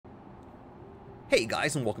Hey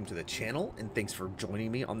guys, and welcome to the channel, and thanks for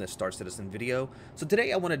joining me on this Star Citizen video. So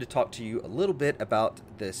today I wanted to talk to you a little bit about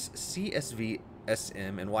this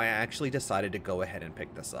CSV-SM and why I actually decided to go ahead and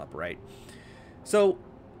pick this up, right? So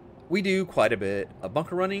we do quite a bit of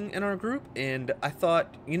bunker running in our group, and I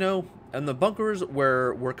thought, in the bunkers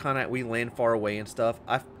where we land far away and stuff,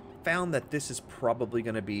 I found that this is probably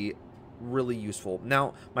going to be really useful.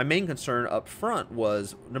 Now, my main concern up front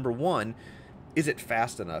was, number one, is it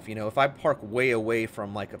fast enough? If I park way away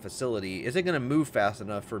from like a facility, is it going to move fast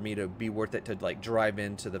enough for me to be worth it to like drive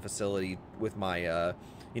into the facility with my,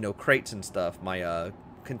 crates and stuff, my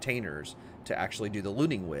containers to actually do the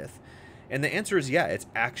looting with? And the answer is yeah, it's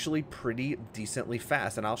actually pretty decently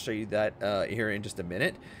fast, and I'll show you that here in just a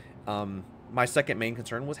minute. My second main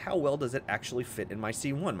concern was how well does it actually fit in my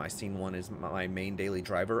C1? My C1 is my main daily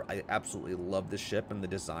driver. I absolutely love the ship and the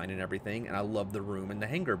design and everything, and I love the room in the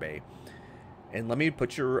hangar bay. And let me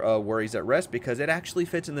put your worries at rest, because it actually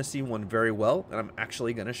fits in the C1 very well, and I'm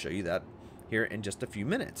actually going to show you that here in just a few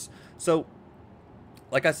minutes. So,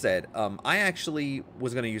 like I said, I actually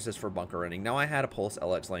was going to use this for bunker running. Now, I had a Pulse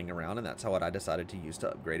LX laying around, and that's what I decided to use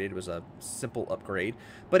to upgrade it. It was a simple upgrade,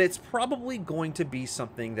 but it's probably going to be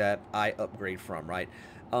something that I upgrade from, right?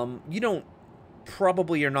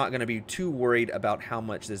 You're not going to be too worried about how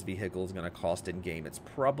much this vehicle is going to cost in game. It's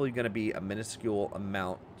probably going to be a minuscule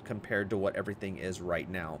amount compared to what everything is right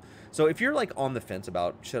now. So if you're like on the fence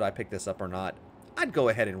about should I pick this up or not, I'd go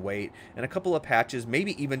ahead and wait. And a couple of patches,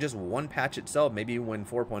 maybe even just one patch itself, maybe when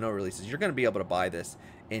 4.0 releases, you're going to be able to buy this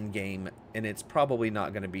in game, and it's probably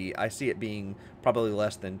not going to be, I see it being probably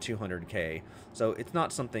less than 200k. So it's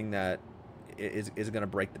not something that is going to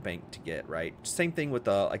break the bank to get, right? Same thing with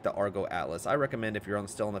the ARGO Atlas. I recommend, if you're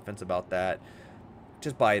still on the fence about that,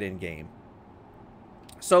 just buy it in game.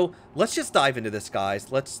 So let's just dive into this,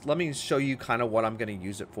 guys. Let me show you kind of what I'm going to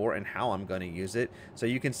use it for and how I'm going to use it, so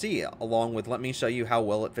you can see, along with, let me show you how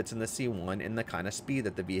well it fits in the C1 and the kind of speed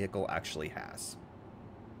that the vehicle actually has.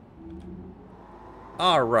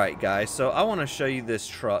 Alright guys, so I want to show you this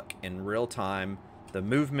truck in real time, the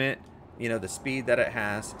movement, the speed that it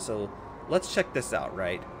has. So let's check this out,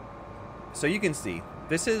 right? So you can see,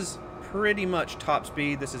 this is pretty much top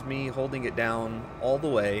speed. This is me holding it down all the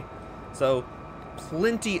way. So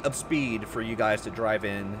plenty of speed for you guys to drive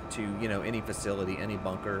in to, any facility, any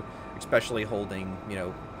bunker, especially holding,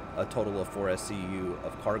 a total of 4 SCU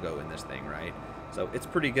of cargo in this thing, right? So it's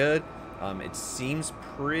pretty good. It seems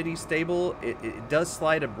pretty stable. It does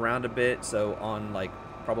slide around a bit, so on like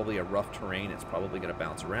probably a rough terrain, it's probably going to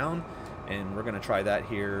bounce around, and we're going to try that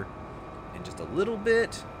here in just a little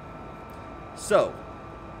bit. So,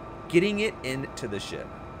 getting it into the ship.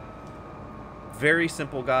 Very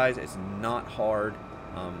simple, guys. It's not hard.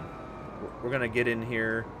 We're going to get in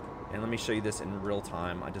here, and let me show you this in real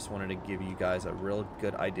time. I just wanted to give you guys a real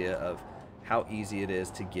good idea of how easy it is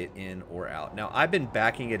to get in or out. Now, I've been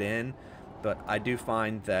backing it in, but I do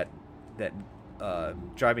find that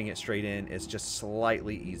driving it straight in is just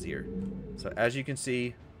slightly easier. So as you can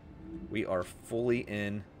see, we are fully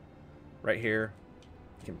in right here.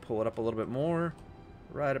 You can pull it up a little bit more,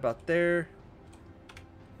 right about there.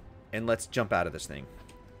 And let's jump out of this thing.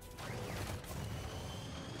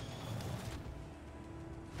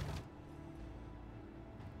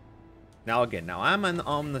 Now again, I'm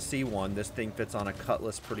on the C1. This thing fits on a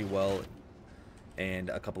Cutlass pretty well, and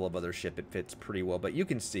a couple of other ship it fits pretty well. But you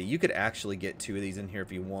can see, you could actually get 2 of these in here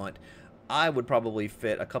if you want. I would probably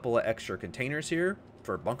fit a couple of extra containers here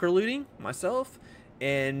for bunker looting myself,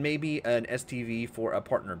 and maybe an STV for a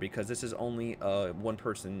partner, because this is only a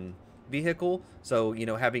one-person vehicle. So,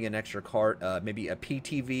 having an extra cart, maybe a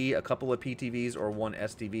PTV, a couple of PTVs, or one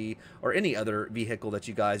STV, or any other vehicle that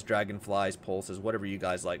you guys, Dragonflies, Pulses, whatever you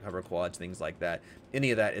guys like, hover quads, things like that,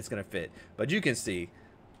 any of that, it's going to fit. But you can see,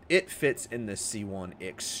 it fits in this C1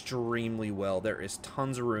 extremely well. There is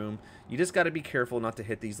tons of room. You just got to be careful not to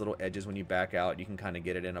hit these little edges when you back out. You can kind of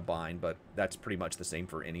get it in a bind, but that's pretty much the same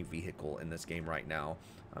for any vehicle in this game right now.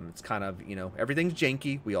 It's kind of, everything's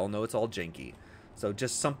janky. We all know it's all janky. So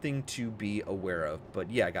just something to be aware of.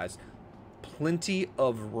 But yeah, guys, plenty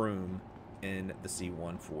of room in the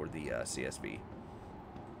C1 for the CSV.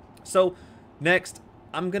 So next,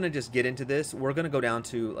 I'm going to just get into this. We're going to go down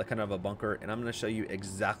to like kind of a bunker, and I'm going to show you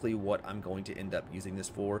exactly what I'm going to end up using this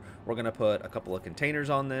for. We're going to put a couple of containers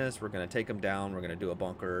on this. We're going to take them down. We're going to do a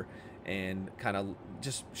bunker and kind of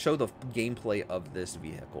just show the gameplay of this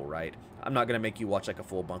vehicle, right? I'm not going to make you watch like a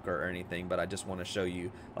full bunker or anything, but I just want to show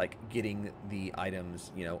you like getting the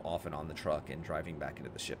items, off and on the truck and driving back into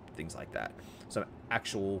the ship, things like that. Some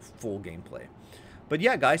actual full gameplay. But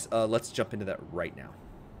yeah, guys, let's jump into that right now.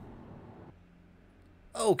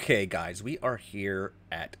 Okay, guys, we are here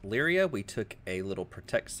at Lyria. We took a little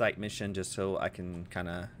protect site mission just so I can kind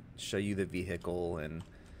of show you the vehicle and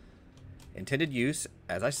intended use,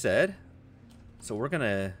 as I said. So we're going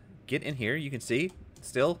to get in here. You can see,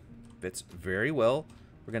 still fits very well.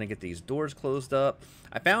 We're going to get these doors closed up.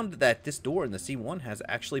 I found that this door in the C1 has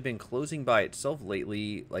actually been closing by itself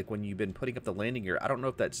lately, like when you've been putting up the landing gear. I don't know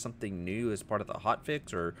if that's something new as part of the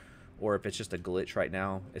hotfix or if it's just a glitch right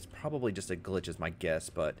now. It's probably just a glitch is my guess,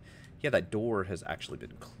 but yeah, that door has actually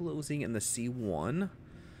been closing in the C1.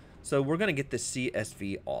 So we're going to get the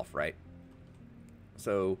CSV off, right?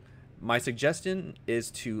 So my suggestion is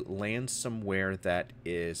to land somewhere that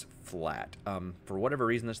is flat. For whatever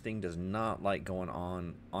reason, this thing does not like going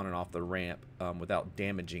on and off the ramp without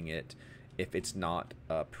damaging it if it's not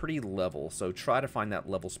pretty level. So try to find that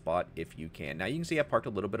level spot if you can. Now you can see I parked a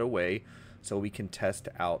little bit away so we can test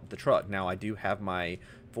out the truck. Now I do have my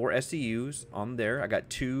 4 SCUs on there. I got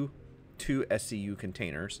two SCU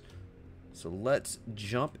containers. So let's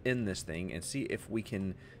jump in this thing and see if we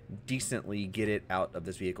can decently get it out of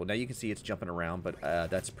this vehicle. Now you can see it's jumping around, but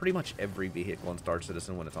that's pretty much every vehicle in Star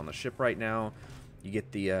Citizen when it's on the ship right now. You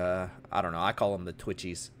get the, I don't know, I call them the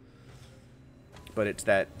twitchies. But it's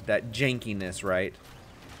that jankiness, right?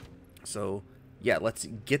 So, yeah, let's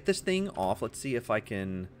get this thing off. Let's see if I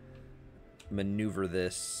can maneuver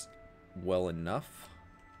this well enough.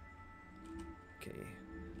 Okay.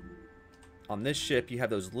 On this ship, you have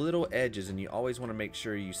those little edges, and you always want to make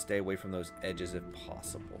sure you stay away from those edges if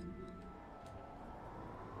possible.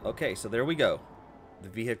 Okay, so there we go. The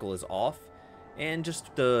vehicle is off, and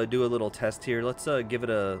just to do a little test here, let's give it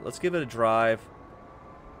a drive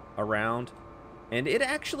around, and it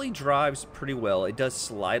actually drives pretty well. It does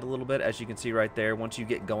slide a little bit, as you can see right there. Once you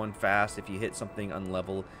get going fast, if you hit something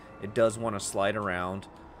unlevel, it does want to slide around,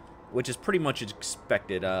 which is pretty much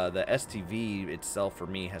expected. The STV itself, for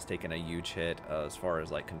me, has taken a huge hit as far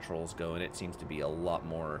as like controls go, and it seems to be a lot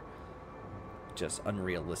more just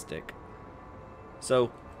unrealistic.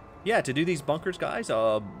 So, yeah, to do these bunkers, guys,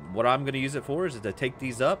 what I'm going to use it for is to take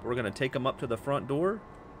these up. We're going to take them up to the front door.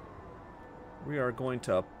 We are going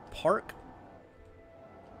to park.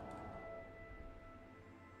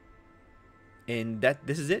 And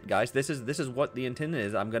this is it, guys. This is what the intent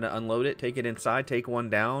is. I'm gonna unload it, take it inside, take one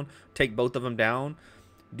down, take both of them down,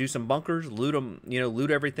 do some bunkers, loot them,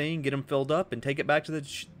 loot everything, get them filled up, and take it back to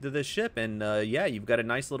the ship. And yeah, you've got a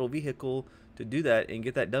nice little vehicle to do that and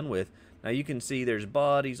get that done with. Now you can see there's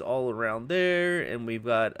bodies all around there, and we've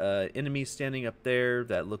got enemies standing up there.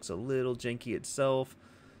 That looks a little janky itself.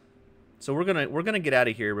 So we're gonna get out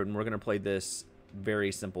of here, and we're gonna play this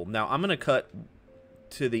very simple. Now I'm gonna cut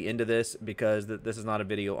to the end of this because this is not a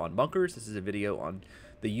video on bunkers. This is a video on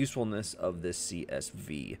the usefulness of this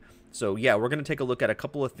CSV. So yeah, we're going to take a look at a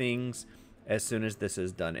couple of things as soon as this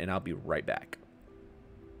is done, and I'll be right back.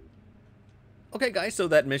 Okay, guys, so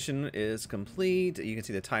that mission is complete. You can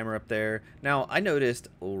see the timer up there. Now, I noticed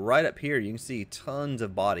right up here, you can see tons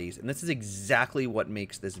of bodies, and this is exactly what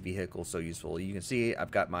makes this vehicle so useful. You can see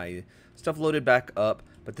I've got my stuff loaded back up,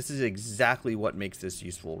 but this is exactly what makes this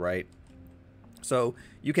useful, right? So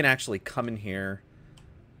you can actually come in here,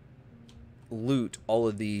 loot all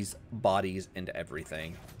of these bodies and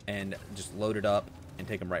everything, and just load it up and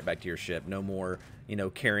take them right back to your ship. No more,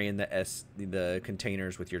 carrying the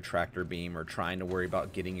containers with your tractor beam or trying to worry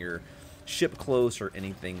about getting your ship close or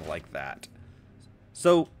anything like that.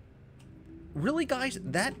 So really, guys,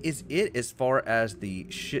 that is it as far as the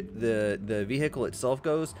vehicle itself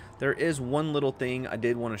goes. There is one little thing I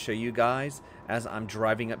did want to show you guys as I'm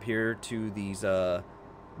driving up here to these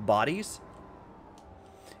bodies,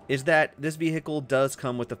 is that this vehicle does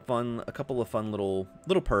come with a couple of fun little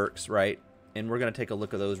perks, right? And we're going to take a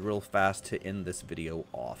look at those real fast to end this video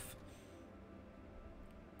off.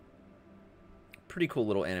 Pretty cool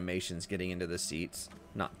little animations getting into the seats.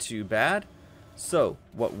 Not too bad. So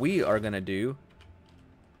what we are going to do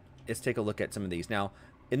is take a look at some of these. Now,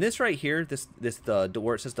 in this right here, this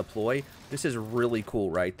door, it says deploy. This is really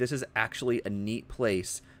cool, right? This is actually a neat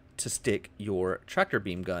place to stick your tractor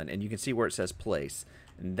beam gun, and you can see where it says place.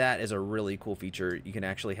 And that is a really cool feature. You can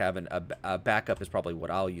actually have a backup is probably what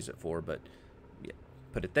I'll use it for, but yeah,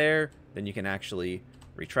 put it there. Then you can actually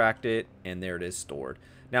retract it, and there it is stored.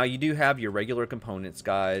 Now, you do have your regular components,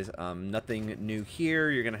 guys. Nothing new here.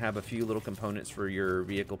 You're going to have a few little components for your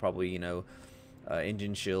vehicle, probably,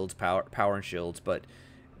 engine shields, power and shields, but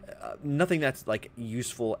nothing that's, like,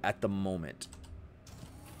 useful at the moment.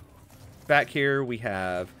 Back here, we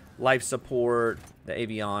have life support, the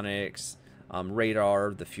avionics,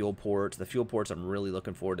 radar, the fuel ports. The fuel ports, I'm really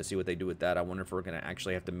looking forward to see what they do with that. I wonder if we're going to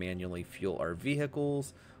actually have to manually fuel our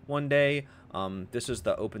vehicles one day. This is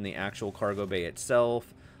to open the actual cargo bay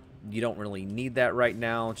itself. You don't really need that right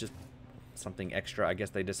now. Just something extra, I guess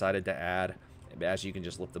they decided to add. As you can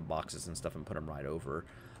just lift the boxes and stuff and put them right over.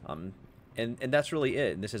 And that's really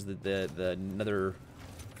it. And this is the another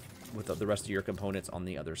with the rest of your components on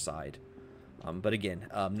the other side. But again,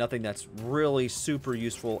 nothing that's really super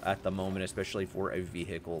useful at the moment, especially for a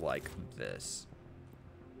vehicle like this.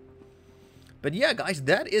 But yeah, guys,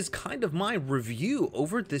 that is kind of my review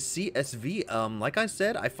over the CSV. Like I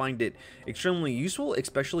said, I find it extremely useful,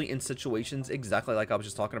 especially in situations exactly like I was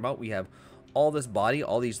just talking about. We have all this body,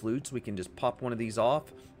 all these loots. We can just pop one of these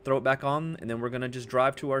off, throw it back on, and then we're going to just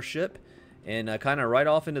drive to our ship and kind of ride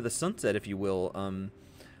off into the sunset, if you will.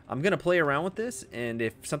 I'm going to play around with this, and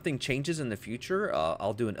if something changes in the future,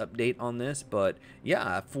 I'll do an update on this. But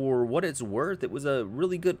yeah, for what it's worth, it was a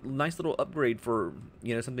really good, nice little upgrade for,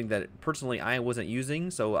 you know, something that personally I wasn't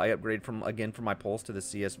using. So I upgraded from my Pulse to the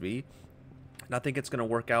CSV, and I think it's going to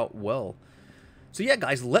work out well. So yeah,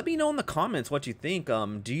 guys, let me know in the comments what you think.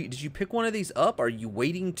 Did you pick one of these up? Are you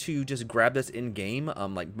waiting to just grab this in game?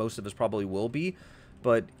 Like most of us probably will be,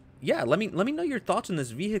 but yeah, let me know your thoughts on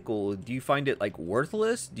this vehicle. Do you find it like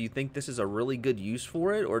worthless? Do you think this is a really good use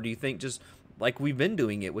for it, or do you think just like we've been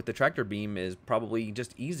doing it with the tractor beam is probably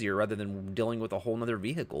just easier rather than dealing with a whole nother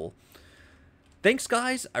vehicle? Thanks,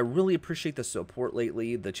 guys. I really appreciate the support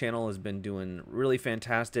lately. The channel has been doing really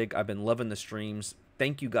fantastic. I've been loving the streams.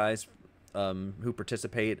 Thank you guys who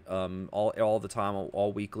participate all the time,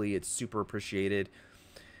 all weekly. It's super appreciated.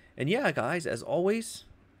 And yeah, guys, as always,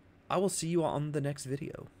 I will see you on the next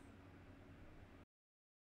video.